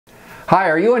Hi,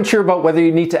 are you unsure about whether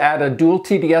you need to add a dual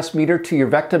TDS meter to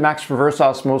your Vectamaxx Reverse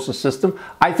Osmosis system?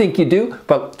 I think you do,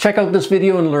 but check out this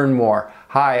video and learn more.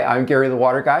 Hi, I'm Gary the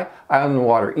Water Guy. I own the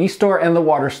Water eStore and the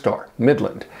Water Store,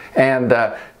 Midland. And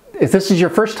if this is your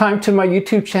first time to my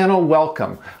YouTube channel,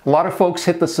 welcome. A lot of folks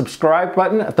hit the subscribe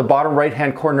button at the bottom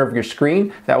right-hand corner of your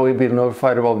screen. That way you'll be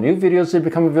notified of all new videos that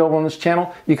become available on this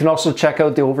channel. You can also check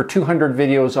out the over 200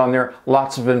 videos on there.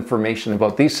 Lots of information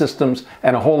about these systems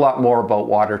and a whole lot more about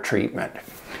water treatment.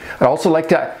 I'd also like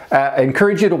to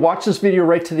encourage you to watch this video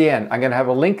right to the end. I'm going to have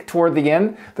a link toward the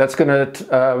end that's going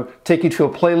to take you to a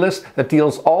playlist that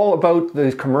deals all about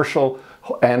the commercial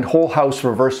and whole house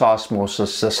reverse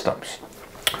osmosis systems.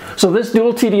 So this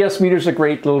dual TDS meter is a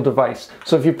great little device.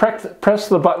 So if you press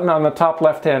the button on the top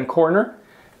left-hand corner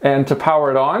and to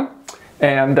power it on,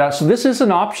 and so this is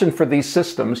an option for these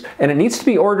systems, and it needs to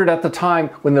be ordered at the time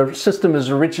when the system is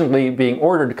originally being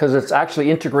ordered because it's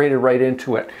actually integrated right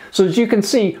into it. So as you can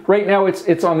see, right now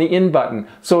it's on the in button.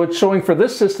 So it's showing for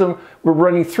this system, we're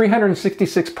running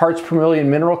 366 parts per million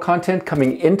mineral content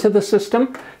coming into the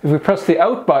system. If we press the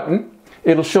out button,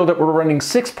 it'll show that we're running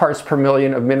 6 parts per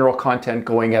million of mineral content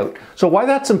going out. So why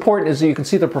that's important is that you can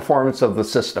see the performance of the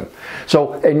system.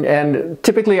 So, and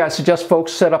typically I suggest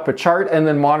folks set up a chart and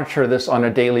then monitor this on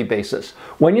a daily basis.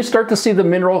 When you start to see the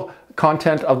mineral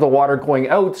content of the water going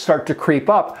out start to creep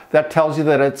up, that tells you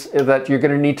that you're going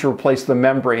to need to replace the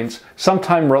membranes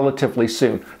sometime relatively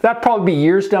soon. That'll probably be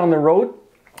years down the road,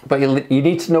 but you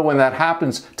need to know when that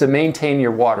happens to maintain your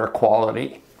water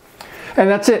quality. And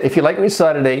that's it. If you like what you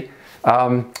saw today,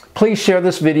 please share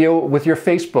this video with your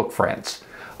Facebook friends.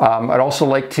 I'd also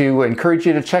like to encourage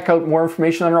you to check out more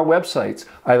information on our websites,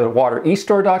 either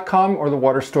waterestore.com or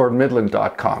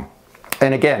thewaterstoreMidland.com.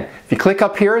 And again, if you click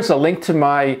up here is a link to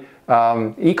my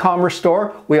e-commerce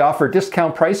store. We offer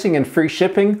discount pricing and free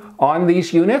shipping on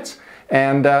these units.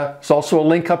 And there's also a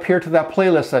link up here to that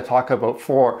playlist I talked about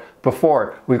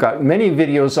before. We've got many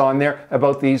videos on there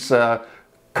about these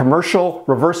commercial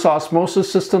reverse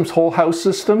osmosis systems, whole house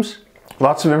systems.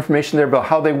 Lots of information there about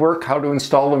how they work, how to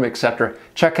install them, etc.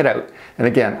 Check it out. And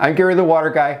again, I'm Gary the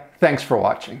Water Guy. Thanks for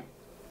watching.